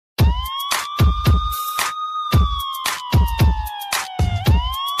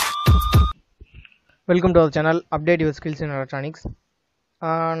Welcome to our channel update your skills in electronics.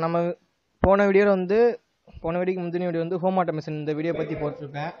 நம்ம போன வீடியோக்கு முந்தின வீடியோ வந்து ஹோம் ஆட்டோமேஷன் இந்த வீடியோ பற்றி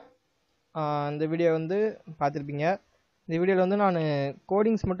போட்டிருப்பேன். இந்த வீடியோ வந்து பார்த்துருப்பீங்க. இந்த வீடியோவில் வந்து நான்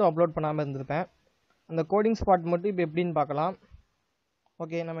கோடிங்ஸ் மட்டும் அப்லோட் பண்ணாமல் இருந்திருப்பேன். அந்த கோடிங்ஸ் பார்ட் மட்டும் இப்போ எப்படின்னு பார்க்கலாம்.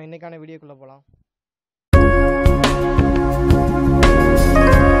 ஓகே, நம்ம இன்றைக்கான வீடியோக்குள்ளே போகலாம்.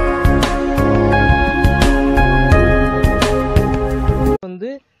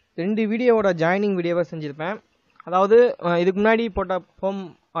 வந்து 2 வீடியோவோட ஜாயினிங் வீடியோவை செஞ்சுருப்பேன். அதாவது இதுக்கு முன்னாடி போட்ட ஹோம்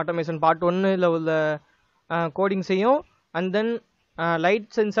ஆட்டோமேஷன் பார்ட் 1ல் உள்ள கோடிங்ஸையும் and then light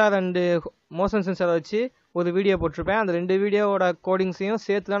sensor and motion சென்சாரை வச்சு ஒரு வீடியோ போட்டிருப்பேன். அந்த 2 வீடியோவோட கோடிங்ஸையும்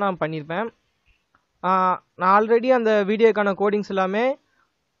சேர்த்து தான் நான் பண்ணியிருப்பேன். நான் ஆல்ரெடி அந்த வீடியோக்கான கோடிங்ஸ் எல்லாமே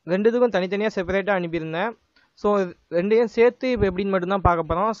 2த்துக்கும் தனித்தனியாக செப்பரேட்டாக அனுப்பியிருந்தேன். ஸோ 2ஐயும் சேர்த்து இப்போ எப்படின்னு மட்டும்தான்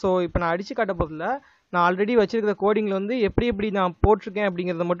பார்க்க போகிறோம். ஸோ இப்போ நான் அடித்து காட்ட போகிறதில்ல, நான் ஆல்ரெடி வச்சுருக்கிற கோடிங்கில் வந்து எப்படி நான் போட்டிருக்கேன்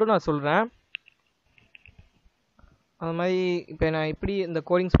அப்படிங்கிறத மட்டும் நான் சொல்கிறேன். அது மாதிரி இப்போ நான் எப்படி இந்த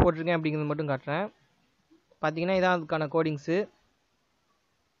கோடிங்ஸ் போட்டிருக்கேன் அப்படிங்கிறத மட்டும் காட்டுறேன். பார்த்தீங்கன்னா இதான் அதுக்கான கோடிங்ஸு.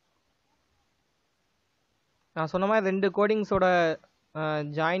 நான் சொன்ன மாதிரி 2 கோடிங்ஸோட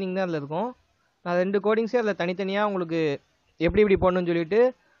ஜாயினிங் தான் அதில் இருக்கும். நான் 2 கோடிங்ஸே அதில் தனித்தனியாக உங்களுக்கு எப்படி போடணும்னு சொல்லிட்டு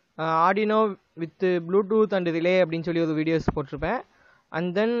Arduino with Bluetooth and relay அப்படின்னு சொல்லி ஒரு வீடியோஸ் போட்டிருப்பேன்.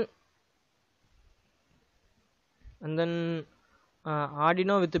 And then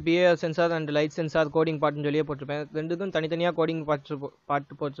Arduino with PAR sensor and light sensor coding பார்ட்னு சொல்லியே போட்டிருப்பேன். 2த்துக்கும் தனித்தனியாக கோடிங்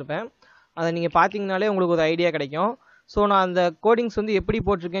பார்ட் போட்டிருப்பேன். அதை நீங்கள் பார்த்தீங்கனாலே உங்களுக்கு ஒரு ஐடியா கிடைக்கும். ஸோ நான் அந்த கோடிங்ஸ் வந்து எப்படி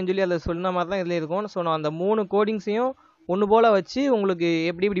போட்டிருக்கேன்னு சொல்லி அதில் சொன்ன மாதிரி தான் இதில் இருக்கும். ஸோ நான் அந்த 3 கோடிங்ஸையும் ஒன்று போல் வச்சு உங்களுக்கு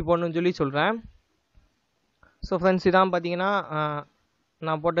எப்படி போடணும்னு சொல்லி சொல்கிறேன். ஸோ ஃப்ரெண்ட்ஸ், இதான் பார்த்தீங்கன்னா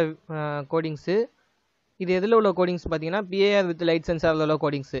நான் போட்ட கோடிங்ஸு. இது எதில் உள்ள கோடிங்ஸ் பார்த்தீங்கன்னா பிஏஆர் வித் லைட் சென்சாரில் உள்ள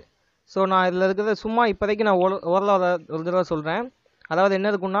கோடிங்ஸு. ஸோ நான் இதில் இருக்கிறத சும்மா இப்போதைக்கு நான் ஓரளவு ஒரு தடவை சொல்கிறேன். அதாவது என்ன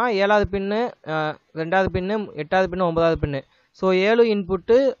இருக்குன்னா 7வது பின்னு, 2வது பின்னு, 8வது பின்னு, 9வது பின்னு. So 7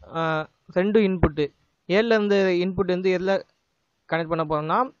 input, 2 input. 7லேருந்து இன்புட் வந்து எதில் கனெக்ட் பண்ண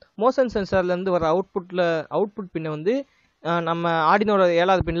போகிறோம்னா மோஷன் சென்சார்லேருந்து வர அவுட்புட் பின்னை வந்து நம்ம ஆர்டினோட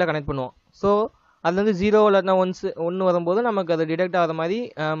 7வது பின்னில் கனெக்ட் பண்ணுவோம். ஸோ அதுலேருந்து 0 இல்லைன்னா 1 வரும்போது நமக்கு அது டிடெக்ட் ஆகிற மாதிரி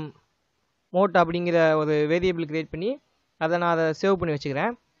மோட் அப்படிங்கிற ஒரு வேரியபிள் க்ரியேட் பண்ணி அதை சேவ் பண்ணி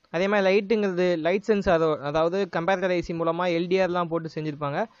வச்சுக்கிறேன். அதே மாதிரி லைட்டுங்கிறது லைட் சென்சார், அதாவது கம்பேரட்டர் ஐசி மூலமாக எல்டிஆர்லாம் போட்டு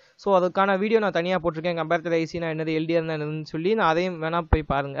செஞ்சுருப்பாங்க. ஸோ அதுக்கான வீடியோ நான் தனியாக போட்டிருக்கேன். கம்பேரட்டர் ஐசினா என்னது, எல்டிஆர்னா என்னதுன்னு சொல்லி நான் அதையும் வேணால் போய்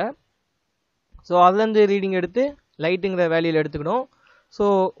பாருங்கள். ஸோ அதுலேருந்து ரீடிங் எடுத்து லைட்டுங்கிற வேல்யூவில் எடுத்துக்கணும். ஸோ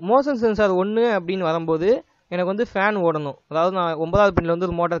மோஷன் சென்சார் 1 அப்படின்னு வரும்போது எனக்கு வந்து ஃபேன் ஓடணும். அதாவது நான் 9வது பின்னில் வந்து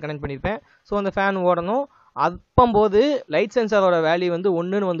ஒரு மோட்டார் கனெக்ட் பண்ணியிருப்பேன். ஸோ அந்த ஃபேன் ஓடணும். அப்போது லைட் சென்சாரோட வேல்யூ வந்து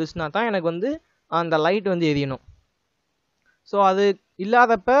 1ன்னு வந்துச்சுன்னா தான் எனக்கு வந்து அந்த லைட் வந்து எரியணும். ஸோ அது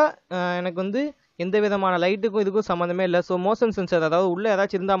இல்லாதப்ப எனக்கு வந்து எந்த விதமான லைட்டுக்கும் இதுக்கும் சம்மந்தமே இல்லை. ஸோ மோஷன் சென்சார், அதாவது உள்ளே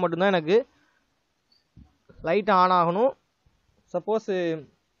ஏதாச்சும் இருந்தால் மட்டும்தான் எனக்கு லைட் ஆன் ஆகணும். சப்போஸ்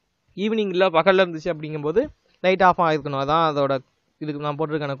ஈவினிங் இல்லை பகலில் இருந்துச்சு அப்படிங்கும்போது லைட் ஆஃப் ஆகிருக்கணும். அதான் அதோட இதுக்கு நான்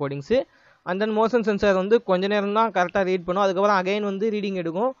போட்டிருக்கான codings. And then motion sensor வந்து கொஞ்ச நேரம் தான் கரெக்டாக ரீட் பண்ணும். அதுக்கப்புறம் அகைன் வந்து ரீடிங்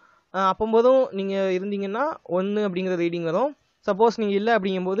எடுக்கும். அப்போதும் நீங்கள் இருந்தீங்கன்னா 1 அப்படிங்கிற ரீடிங் வரும். சப்போஸ் நீங்கள் இல்லை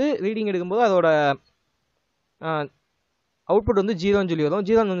அப்படிங்கும்போது ரீடிங் எடுக்கும்போது அதோட அவுட்புட் வந்து 0ன்னு சொல்லி வரும்.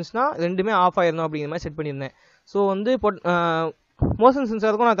 0 வந்துச்சுன்னா 2மே ஆஃப் ஆயிடணும் அப்படிங்கிற மாதிரி செட் பண்ணியிருந்தேன். ஸோ வந்து மோஷன்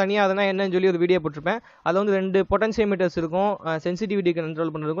சென்சாருக்கும் நான் தனியாக அதனால் என்னன்னு சொல்லி ஒரு வீடியோ போட்டிருப்பேன். அதில் வந்து 2 பொட்டன்சியோமீட்டர்ஸ் இருக்கும். சென்சிட்டிவிட்டி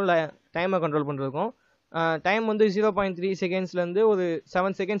கண்ட்ரோல் பண்ணுறதுக்கும் டைமை கண்ட்ரோல் பண்ணுறதுக்கும். டைம் வந்து 0.3 செகண்ட்ஸ்லேருந்து ஒரு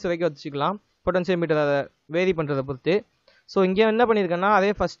 7 செகண்ட்ஸ் வரைக்கும் வச்சுக்கலாம், பொட்டன்சியோமீட்டர் அதை வேரி பண்ணுறதை பொறுத்து. ஸோ இங்கே என்ன பண்ணியிருக்கேன்னா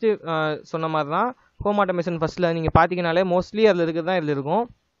அதே ஃபஸ்ட்டு சொன்ன மாதிரி தான் ஹோம் ஆட்டோமேஷன் ஃபஸ்ட்டில் நீங்கள் பார்த்தீங்கனாலே மோஸ்ட்லி அதில் இருக்கிறது தான் இதில் இருக்கும்.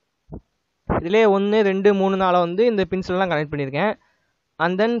 இதிலே 1, 2, 3, 4 வந்து இந்த பின்ஸ்லாம் கனெக்ட் பண்ணியிருக்கேன்.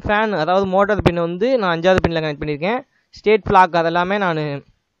 அண்ட் தென் ஃபேன், அதாவது மோட்டார் பின் வந்து நான் 5வது பின்னில் கனெக்ட் பண்ணியிருக்கேன். ஸ்டேட் ஃப்ளாக் அதெல்லாமே நான்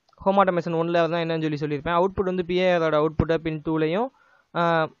ஹோம் ஆட்டோமேஷன் 1ல் தான் என்னன்னு சொல்லியிருப்பேன். அவுட்புட் வந்து பிஏஆரோட அவுட்புட்டை பின் 2லையும்,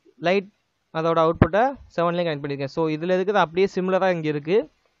 லைட் அதோட அவுட்புட்டை 7லையும் கனெக்ட் பண்ணியிருக்கேன். ஸோ இதில் இருக்கிறது அப்படியே சிமிலராக இங்கே இருக்குது.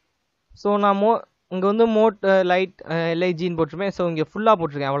 ஸோ நான் இங்கே வந்து லைட் எல்ஐஜின்னு போட்டிருப்பேன். ஸோ இங்கே ஃபுல்லாக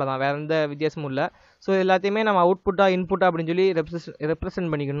போட்டிருக்கேன், அவ்வளோதான், வேறு எந்த வித்தியாசமும் இல்லை. ஸோ எல்லாத்தையுமே நம்ம அவுட்புட்டாக இன்புட்டாக அப்படின்னு சொல்லி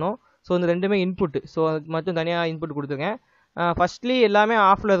ரெப்ரசன்ட் பண்ணிக்கணும். ஸோ இந்த 2மே இன்புட்டு. ஸோ அதுக்கு மட்டும் தனியாக இன்புட் கொடுத்துருக்கேன். ஃபஸ்ட்லி எல்லாமே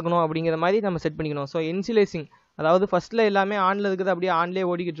ஆஃபில் இருக்கணும் அப்படிங்கிற மாதிரி நம்ம செட் பண்ணிக்கணும். ஸோ இன்சுலேசிங், அதாவது ஃபஸ்ட்டில் எல்லாமே ஆனில் இருக்கிறது அப்படியே ஆன்லேயே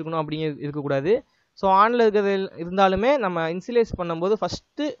ஓடிக்கிட்டு இருக்கணும் அப்படிங்கிறது இருக்கக்கூடாது. ஸோ ஆனில் இருக்கிறது இருந்தாலுமே நம்ம இன்சுலேஸ் பண்ணும்போது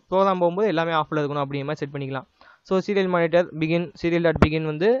ஃபஸ்ட்டு ப்ரோக்ராம் போகும்போது எல்லாமே ஆஃபில் இருக்கணும் அப்படிங்கிற மாதிரி செட் பண்ணிக்கலாம். ஸோ சீரியல் மானிட்டர் serial.begin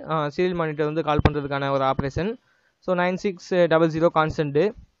வந்து சீரியல் மானிட்டர் வந்து கால் பண்ணுறதுக்கான ஒரு ஆப்ரேஷன். So 9600 constant.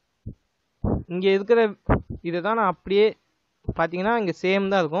 இங்கே இருக்கிற இதை தான் நான் அப்படியே பார்த்தீங்கன்னா இங்கே சேம்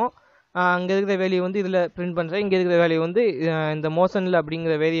தான் இருக்கும். அங்கே இருக்கிற வேல்யூ வந்து இதில் பிரிண்ட் பண்ணுறேன். இங்கே இருக்கிற வேல்யூ வந்து இந்த மோஷனில்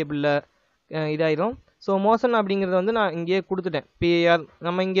அப்படிங்கிற வேரியபிளில் இதாயிரும். ஸோ மோஷன் அப்படிங்கிறது வந்து நான் இங்கேயே கொடுத்துட்டேன் பிஐஆர்.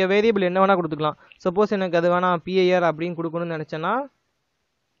 நம்ம இங்கே வேரியபிள் என்ன வேணால் கொடுத்துக்கலாம். சப்போஸ் எனக்கு அது வேணால் பிஐஆர் அப்படின்னு கொடுக்கணும்னு நினச்சேன்னா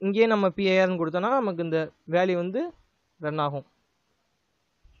இங்கேயே நம்ம பிஐஆர்னு கொடுத்தோன்னா நமக்கு இந்த வேல்யூ வந்து ரன் ஆகும்.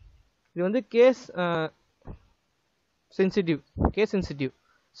 இது வந்து கேஸ் சென்சிட்டிவ்.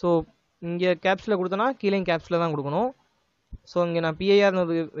 ஸோ இங்கே கேப்ஸில் கொடுத்தோன்னா கீழேயும் கேப்ஸில் தான் கொடுக்கணும். ஸோ இங்கே நான் பிஐஆர்னு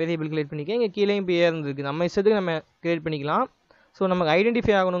ஒரு வேரியபிள் கிரியேட் பண்ணிக்கேன். இங்கே கீழேயும் பிஐஆர்னு இருக்குது. நம்ம இஷ்டத்துக்கு நம்ம கிரியேட் பண்ணிக்கலாம். ஸோ நமக்கு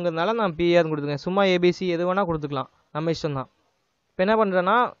ஐடென்டிஃபை ஆகணுங்கிறதுனால நான் பிஐஆர்னு கொடுத்துருக்கேன். சும்மா ஏபிசி எது வேணால் கொடுத்துக்கலாம், நம்ம இஷ்டம் தான். இப்போ என்ன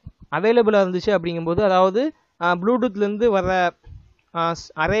பண்ணுறேன்னா அவைலபிளாக இருந்துச்சு அப்படிங்கும்போது, அதாவது ப்ளூடூத்லேருந்து வர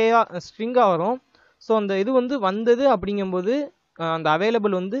ஸ்ட்ரிங்காக வரும். ஸோ அந்த இது வந்து வந்தது அப்படிங்கும்போது அந்த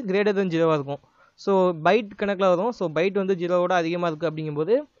அவைலபிள் வந்து கிரேட்டர் தென் 0 இருக்கும். ஸோ பைட் கணக்கில் வரும். ஸோ பைட் வந்து 0 அதிகமாக இருக்குது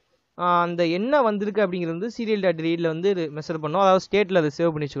அப்படிங்கும்போது அந்த என்ன வந்திருக்கு அப்படிங்கிறது வந்து சீரியல் டாட் ரீடில் வந்து மெஷர் பண்ணோம். அதாவது ஸ்டேட்டில் அதை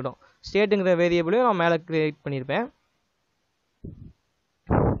சேவ் பண்ணி வச்சுக்கிட்டோம். ஸ்டேட்டுங்கிற வேரியபிளையும் நான் மேலே கிரியேட் பண்ணியிருப்பேன்.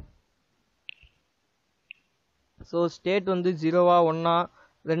 ஸோ ஸ்டேட் வந்து 0வா 1ஆ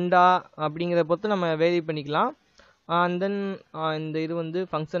 2ஆ அப்படிங்கிறத பொறுத்து நம்ம வேரி பண்ணிக்கலாம். அண்ட் தென் இந்த இது வந்து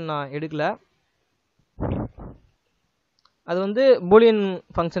ஃபங்க்ஷன் நான் எடுக்கல. அது வந்து பூலியன்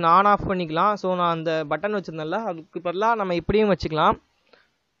ஃபங்க்ஷன் ஆன் ஆஃப் பண்ணிக்கலாம். ஸோ நான் அந்த பட்டன் வச்சுருந்தேன்ல, அதுக்கு பதிலாக நம்ம இப்படியும் வச்சுக்கலாம்.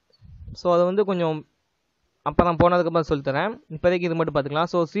 ஸோ அது வந்து கொஞ்சம் அப்புறம் போனதுக்கப்புறம் சொல்லித்தரேன். இப்போதைக்கு இது மட்டும் பார்த்துக்கலாம்.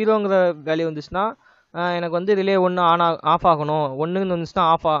 ஸோ 0ங்கிற வேல்யூ வந்துச்சுன்னா எனக்கு வந்து ரிலே 1 ஆஃப் ஆகணும், 1ன்னு வந்துச்சுன்னா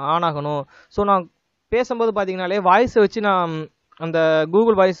ஆன் ஆகணும். ஸோ நான் பேசும்போது பார்த்தீங்கனாலே வாய்ஸை வச்சு நான் அந்த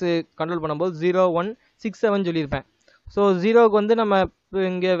கூகுள் வாய்ஸ் கண்ட்ரோல் பண்ணும்போது 0 1 6 7 சொல்லியிருப்பேன். ஸோ 0க்கு வந்து நம்ம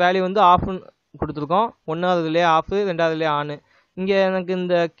இங்கே வேல்யூ வந்து ஆஃப்னு கொடுத்துருக்கோம். 1வது ரிலே ஆஃபு, 2வது ரிலே ஆனு. இங்கே எனக்கு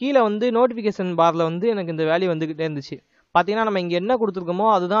இந்த கீழே வந்து நோட்டிஃபிகேஷன் பாரில் வந்து எனக்கு இந்த வேல்யூ வந்துக்கிட்டே இருந்துச்சு. பார்த்தீங்கன்னா நம்ம இங்கே என்ன கொடுத்துருக்கோமோ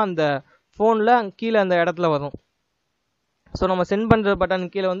அதுதான் அந்த ஃபோனில் கீழே அந்த இடத்துல வரும். ஸோ நம்ம சென்ட் பண்ணுற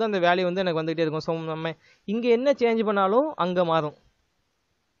பட்டன் கீழே வந்து அந்த வேல்யூ வந்து எனக்கு வந்துகிட்டே இருக்கும். ஸோ நம்ம இங்கே என்ன சேஞ்ச் பண்ணாலும் அங்கே மாறும்.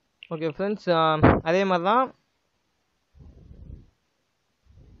 ஓகே ஃப்ரெண்ட்ஸ், அதே மாதிரி தான்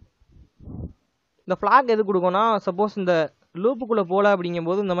இந்த ஃப்ளாக் எது கொடுக்கணும்னா, சப்போஸ் இந்த லூப்புக்குள்ளே போகல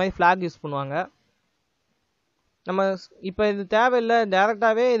அப்படிங்கும்போது இந்த மாதிரி ஃப்ளாக் யூஸ் பண்ணுவாங்க. நம்ம இப்போ இது தேவையில்லை,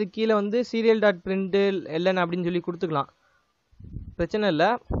 டேரெக்டாகவே இது கீழே வந்து சீரியல் டாட் பிரிண்ட் எல்என் அப்படின்னு சொல்லி கொடுத்துக்கலாம், பிரச்சனை இல்லை.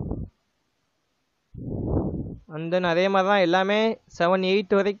 அண்ட் தென் அதே மாதிரி தான் எல்லாமே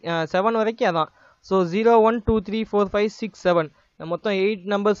 7 வரைக்கும் அதான். ஸோ 0 1 2 3 4 5 6 7 மொத்தம் 8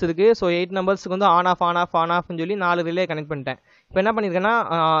 நம்பர்ஸ் இருக்குது. ஸோ 8 நம்பர்ஸுக்கு வந்து ஆன் ஆஃப்னு சொல்லி 4 ரிலே கனெக்ட் பண்ணிட்டேன். இப்போ என்ன பண்ணியிருக்கேன்னா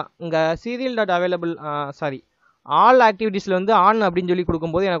இங்கே சீரியல் டாட் அவைலபிள் ஆல் ஆக்டிவிட்டீஸில் வந்து ஆன் அப்படின்னு சொல்லி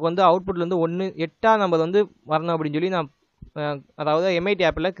கொடுக்கும்போது எனக்கு வந்து அவுட்புட்டில் வந்து 8ஆம் நம்பர் வந்து வரணும் அப்படின்னு சொல்லி நான் அதாவது எம்ஐடி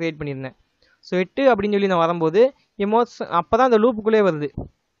ஆப்பில் க்ரியேட் பண்ணியிருந்தேன். ஸோ 8 அப்படின்னு சொல்லி நான் வரும்போது அப்போ தான் இந்த லூப்புக்குள்ளே வருது.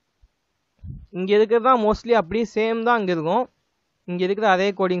 இங்கே இருக்கிறது தான் மோஸ்ட்லி அப்படியே சேம் தான் அங்கே இருக்கும். இங்கே இருக்கிற அதே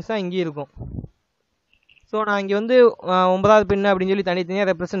கோடிங்ஸ் தான் இங்கேயும் இருக்கும். ஸோ நான் இங்கே வந்து 9வது பின் அப்படின்னு சொல்லி தனித்தனியாக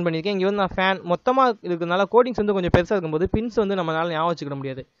ரெப்ரசென்ட் பண்ணியிருக்கேன். இங்கே வந்து நான் ஃபேன் மொத்தமாக இருக்கிறதுனால கோடிங்ஸ் வந்து கொஞ்சம் பெருசாக இருக்கும்போது பின்ஸ் வந்து நம்மளால் ஞாபகம் வச்சுக்கிட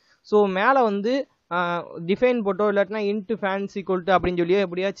முடியாது. ஸோ மேலே வந்து டிஃபைன் போட்டோ இல்லாட்டினா இன்ட்டு ஃபேன்ஸ் ஈக்குவல் டு அப்படின்னு சொல்லி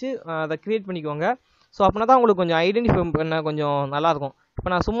எப்படியாச்சும் அதை க்ரியேட் பண்ணிக்கோங்க. ஸோ அப்படின்னா தான் உங்களுக்கு கொஞ்சம் ஐடென்டிஃபை பண்ண கொஞ்சம் நல்லாயிருக்கும். இப்போ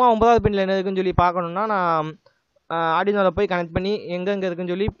நான் சும்மா 9வது பின்னில் என்ன இருக்குன்னு சொல்லி பார்க்கணுன்னா நான் ஆர்டினோவில் போய் கனெக்ட் பண்ணி எங்கெங்கே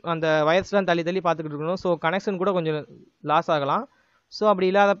இருக்குன்னு சொல்லி அந்த வயர்ஸ்லாம் தள்ளி பார்த்துக்கிட்டு இருக்கணும். ஸோ கனெக்ஷன் கூட கொஞ்சம் லாஸ் ஆகலாம். ஸோ அப்படி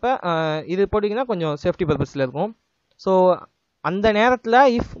இல்லாதப்ப இது போட்டிங்கன்னா கொஞ்சம் சேஃப்டி பர்பஸில் இருக்கும். ஸோ அந்த நேரத்தில்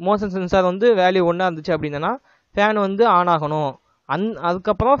இஃப் மோஷன் சென்சார் வந்து வேல்யூ 1 இருந்துச்சு அப்படின்னா ஃபேன் வந்து ஆன் ஆகணும்.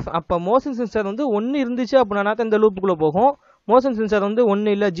 அதுக்கப்புறம் அப்போ மோஷன் சென்சார் வந்து 1 இருந்துச்சு அப்படின்னா தான் இந்த லூப்புக்குள்ளே போகும். மோஷன் சென்சார் வந்து 1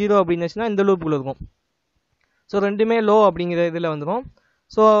 இல்லை 0 அப்படின்னுச்சுன்னா இந்த லூப்புக்குள்ளே இருக்கும். ஸோ ரெண்டுமே லோ அப்படிங்கிற இதில் வந்துடும்.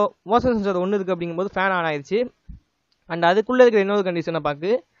 ஸோ மோஷன் சென்சார் 1 இருக்குது அப்படிங்கும்போது ஃபேன் ஆன் ஆயிடுச்சு. அண்ட் அதுக்குள்ளே இருக்கிற இன்னொரு கண்டிஷனை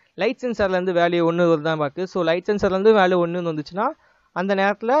பார்க்கு, லைட் சென்சார்லேருந்து வேல்யூ 1 வருது தான் பார்க்கு. ஸோ லைட் சென்சார்லேருந்து வேல்யூ 1 வந்துச்சுன்னா அந்த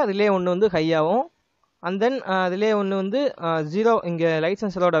நேரத்தில் ரிலே 1 வந்து ஹை ஆகும். அண்ட் தென் ரிலே 1 வந்து 0, இங்கே லைட்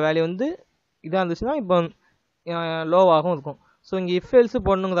சென்சாரோட வேல்யூ வந்து இதாக இருந்துச்சுன்னா இப்போ லோவாகவும் இருக்கும். ஸோ இங்கே இஃப் எல்ஸு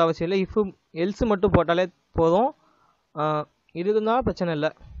போடணுங்கிற அவசியம் இல்லை, இஃப் எல்ஸு மட்டும் போட்டாலே போதும், இருந்தால் பிரச்சனை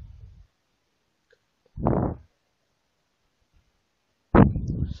இல்லை.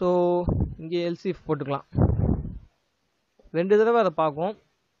 ஸோ இங்கே எல்ஸ் இஃப் போட்டுக்கலாம். 2 தடவை அதை பார்க்கும்.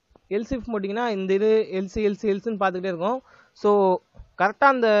 எல்ஸ் இஃப் போட்டிங்கன்னா இந்த இது எல்ஸுன்னு பார்த்துக்கிட்டே இருக்கும். ஸோ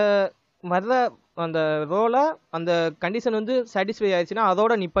கரெக்டாக அந்த வர்ற அந்த ரோவில் அந்த கண்டிஷன் வந்து சாட்டிஸ்ஃபை ஆயிடுச்சுன்னா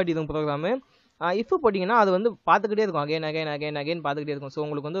அதோட நிப்பாட்டிடும் ப்ரோக்ராமு. இஃப் போட்டிங்கன்னா அது வந்து பார்த்துக்கிட்டே இருக்கும், அகைன் பார்த்துக்கிட்டே இருக்கும். ஸோ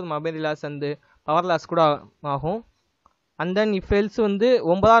உங்களுக்கு வந்து mobile loss and power loss கூட ஆகும். அண்ட் தென் இஃப் எல்ஸ் வந்து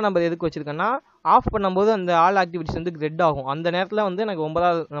 9ஆவது நம்பர் எதுக்கு வச்சுருக்கேன்னா ஆஃப் பண்ணும்போது அந்த ஆல் ஆக்டிவிட்டிஸ் வந்து ரெட் ஆகும். அந்த நேரத்தில் வந்து எனக்கு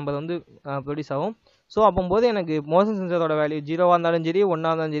 9ஆவது நம்பர் வந்து ப்ரொடியூஸ் ஆகும். ஸோ அப்போது எனக்கு மோஷன் சென்சாரோட வேல்யூ 0வாக இருந்தாலும் சரி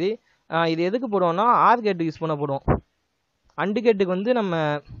 1ஆக இருந்தாலும் சரி இது எதுக்கு போடுவோம்னா ஆர் கேட்டுக்கு யூஸ் பண்ண போடுவோம். அண்டு கேட்டுக்கு வந்து நம்ம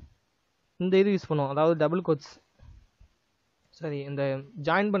இந்த இது யூஸ் பண்ணுவோம், அதாவது டபுள் கோட்ஸ், சரி இந்த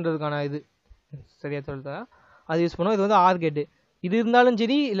ஜாயின் பண்ணுறதுக்கான இது சரியாக சொல்லிட்டேன். அது யூஸ் பண்ணுவோம். இது வந்து ஆர் கேட்டு. இது இருந்தாலும்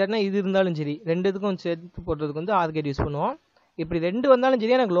சரி இல்லைன்னா இது இருந்தாலும் சரி, ரெண்டுத்துக்கும் சேர்த்து போடுறதுக்கு வந்து ஆர் கேட் யூஸ் பண்ணுவோம். இப்படி 2 வந்தாலும்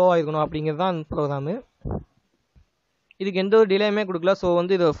சரி எனக்கு லோவாக இருக்கணும் அப்படிங்கிறது தான் ப்ரோக்ராமு. இதுக்கு எந்த ஒரு டிலேயுமே கொடுக்கல. ஸோ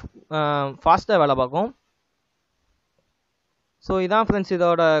வந்து இது ஃபாஸ்ட்டாக வேலை பார்க்கும். ஸோ இதான் ஃப்ரெண்ட்ஸ்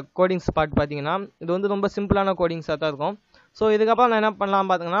இதோட கோடிங்ஸ் பார்ட் பார்த்தீங்கன்னா, இது வந்து ரொம்ப சிம்பிளான கோடிங்ஸாக தான் இருக்கும். ஸோ இதுக்கப்புறம் நான் என்ன பண்ணலாம்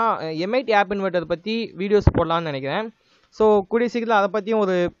பார்த்தீங்கன்னா, எம்ஐடி ஆப் இன்வெர்ட்டர் பற்றி வீடியோஸ் போடலான்னு நினைக்கிறேன். ஸோ கூடிய சீக்கிரத்தில் அதை பற்றியும்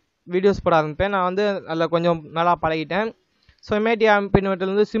ஒரு வீடியோஸ் போட ஆரம்பிப்பேன். நான் வந்து அதில் கொஞ்சம் நல்லா பழகிட்டேன். ஸோ எம்ஐடி ஆப்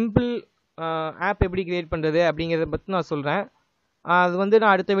இன்வெர்ட்டர் வந்து சிம்பிள் ஆப் எப்படி கிரியேட் பண்ணுறது அப்படிங்கிறத பற்றி நான் சொல்கிறேன். அது வந்து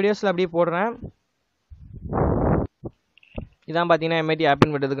நான் அடுத்த வீடியோஸில் அப்படியே போடுறேன். இதான் பார்த்தீங்கன்னா எம்ஐடி ஆப்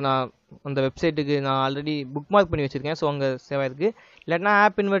இன்வெர்ட்டருக்கு நான் அந்த வெப்சைட்டுக்கு நான் ஆல்ரெடி புக் மார்க் பண்ணி வச்சுருக்கேன். ஸோ அங்கே சேவ் ஆயிருக்கு. இல்லைன்னா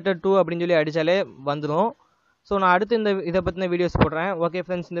ஆப் இன்வெர்ட்டர் 2 அப்படின்னு சொல்லி அடித்தாலே வந்துடும். ஸோ நான் அடுத்து இதை பற்றின வீடியோஸ் போடுறேன். ஓகே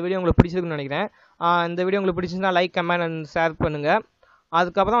ஃப்ரெண்ட்ஸ், இந்த வீடியோ உங்களுக்கு பிடிச்சிருக்குன்னு நினைக்கிறேன். இந்த வீடியோ உங்களுக்கு பிடிச்சிருந்தா லைக், கமெண்ட் அண்ட் ஷேர் பண்ணுங்கள்.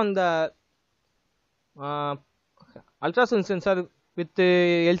 அதுக்கப்புறம் இந்த ultrasound sensor with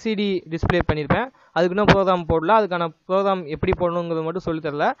LCD display பண்ணியிருப்பேன். அதுக்கு இன்னும் ப்ரோக்ராம் போடல. அதுக்கான ப்ரோக்ராம் எப்படி போடணுங்கிறது மட்டும்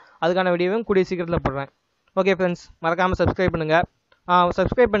சொல்லித்தரல. அதுக்கான வீடியோவும் கூடிய சீக்கிரத்தில் போடுறேன். ஓகே ஃப்ரெண்ட்ஸ், மறக்காமல் சப்ஸ்கிரைப் பண்ணுங்கள்.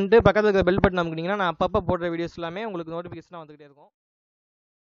 சப்ஸ்கிரைப் பண்ணிட்டு பக்கத்தில் இருக்கிற பெல் பட்டன் அமுக்குனீங்கன்னா நான் அப்பப்போ போடுற வீடியோஸ் எல்லாமே உங்களுக்கு நோட்டிஃபிகேஷனாக வந்துகிட்டே இருக்கும்.